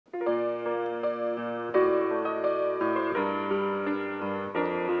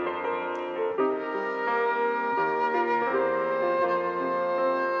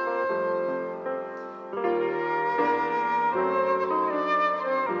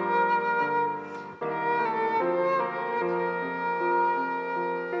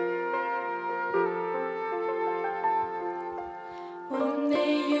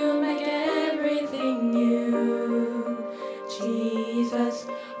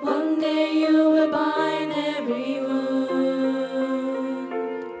One day you will bind every wound.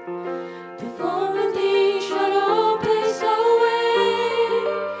 The former things shall all pass away.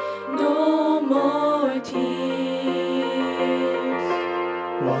 No more tears.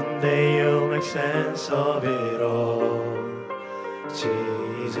 One day you'll make sense of it all,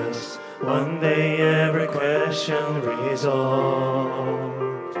 Jesus. One day every question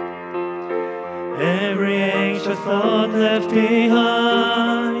resolved, every anxious thought left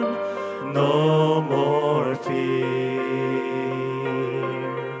behind, no more fear.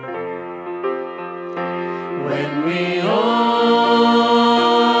 When we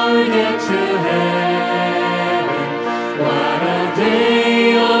all get to heaven, what a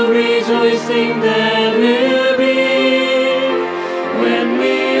day of rejoicing that will be. When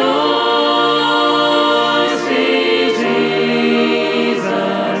we all see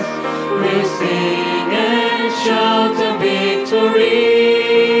Jesus, we'll sing and shout the victory.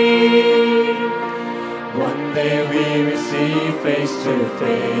 One day we will see face to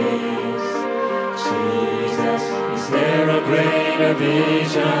face Jesus. Is there a greater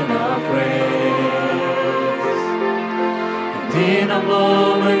vision of grace? And in a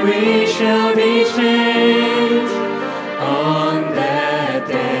moment we shall be changed on that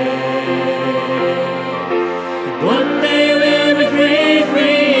day. And one day we'll be free,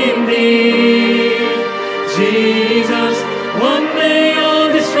 free indeed, Jesus. One day all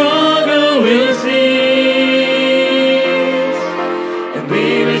the struggle will cease, and we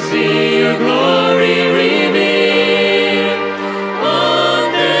will see your glory revealed on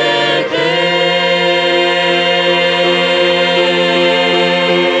that day.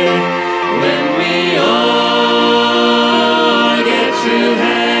 When we all get to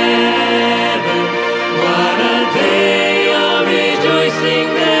heaven, what a day of rejoicing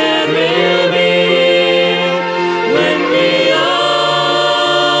that will be. When we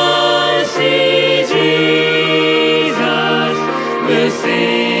all see Jesus, we'll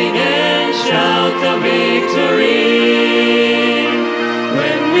sing and shout the victory.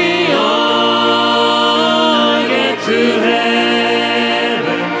 When we all get to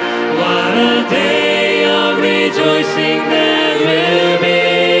heaven, what a day of rejoicing that will be.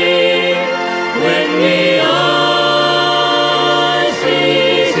 When we all see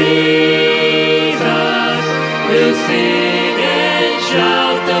Jesus, we'll sing and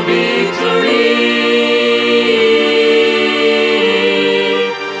shout the victory.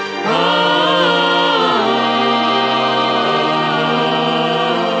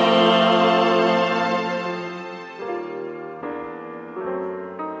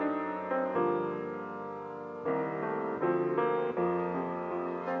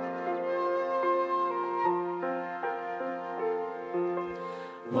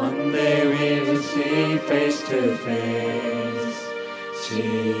 One day we will see face to face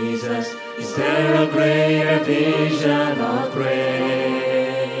Jesus. Is there a greater vision of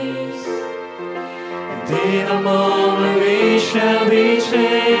grace? And in a moment we shall be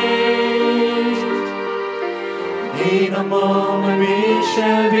changed. In a moment we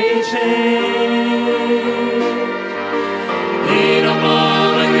shall be changed. In a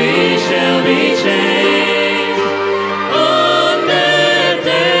moment we shall be changed.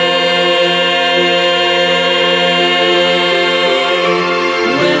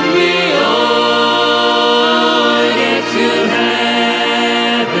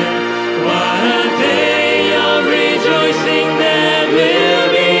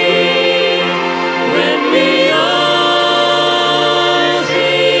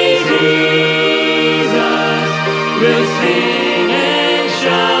 We'll sing and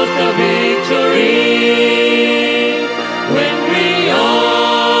shout the victory. When we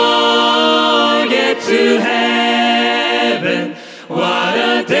all get to heaven, what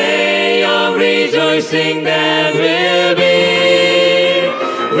a day of rejoicing that will be.